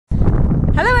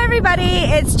everybody,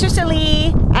 it's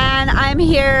Trishaly and I'm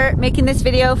here making this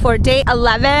video for day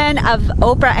 11 of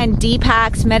Oprah and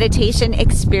Deepak's meditation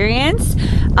experience.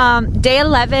 Day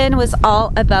 11 was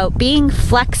all about being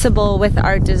flexible with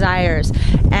our desires,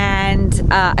 and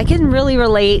I can really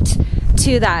relate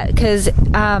to that because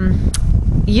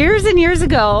years and years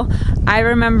ago I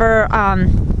remember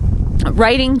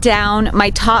writing down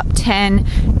my top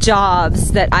 10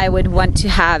 jobs that I would want to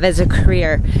have as a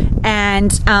career.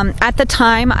 And at the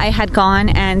time I had gone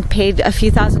and paid a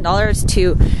few $1,000s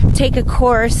to take a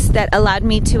course that allowed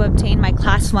me to obtain my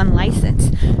class 1 license.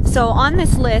 So on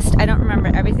this list, I don't remember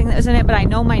everything that was in it, but I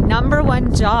know my number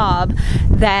 1 job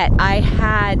that I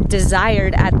had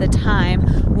desired at the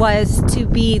time was to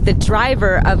be the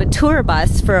driver of a tour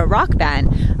bus for a rock band,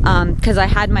 because I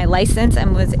had my license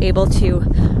and was able to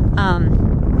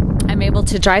I'm able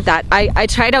to drive that. I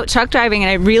tried out truck driving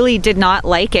and I really did not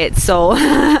like it, so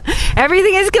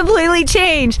everything has completely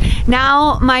changed.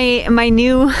 Now my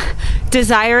new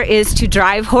desire is to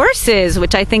drive horses,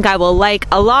 which I think I will like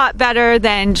a lot better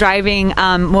than driving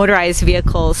motorized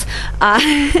vehicles.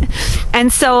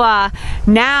 And so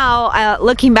now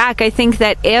looking back, I think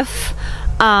that if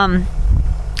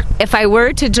I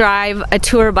were to drive a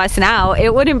tour bus now,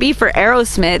 it wouldn't be for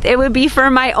Aerosmith, it would be for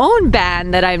my own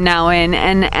band that I'm now in.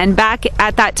 And back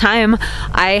at that time,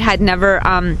 I had never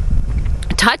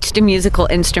touched a musical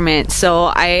instrument,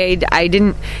 so I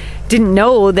didn't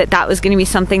know that that was going to be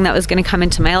something that was going to come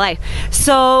into my life.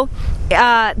 So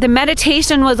the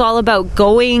meditation was all about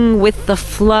going with the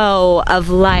flow of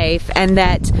life, and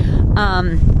that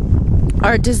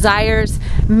our desires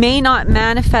may not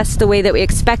manifest the way that we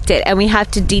expect it, and we have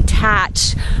to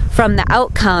detach from the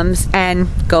outcomes and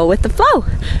go with the flow.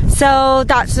 So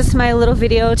that's just my little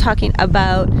video talking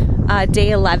about day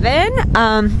 11.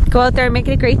 Go out there and make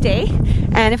it a great day,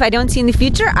 and if I don't see you in the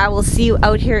future, I will see you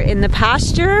out here in the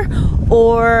pasture,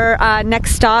 or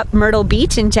next stop Myrtle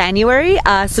Beach in January.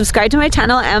 Subscribe to my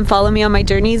channel and follow me on my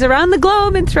journeys around the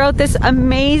globe and throughout this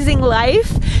amazing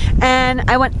life. And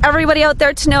I want everybody out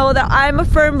there to know that I'm a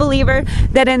firm believer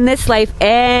that in this life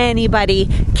anybody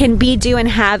can be, do, and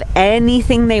have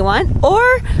anything they want, or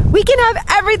we can have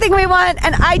everything we want,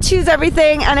 and I choose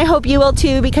everything, and I hope you will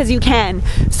too, because you can.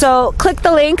 So click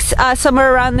the links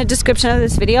somewhere around the description of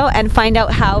this video and find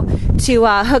out how to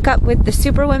hook up with the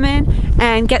Superwomen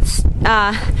and get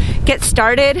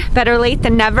started, better late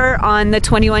than never, on the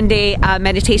 21-day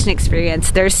meditation experience.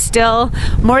 There's still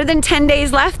more than 10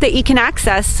 days left that you can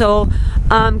access, so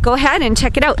go ahead and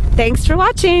check it out. Thanks for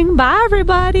watching. Bye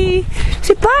everybody.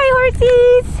 Say bye,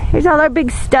 horsies. Here's all our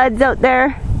big studs out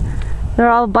there. They're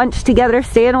all bunched together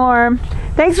staying warm.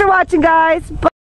 Thanks for watching, guys. Bye.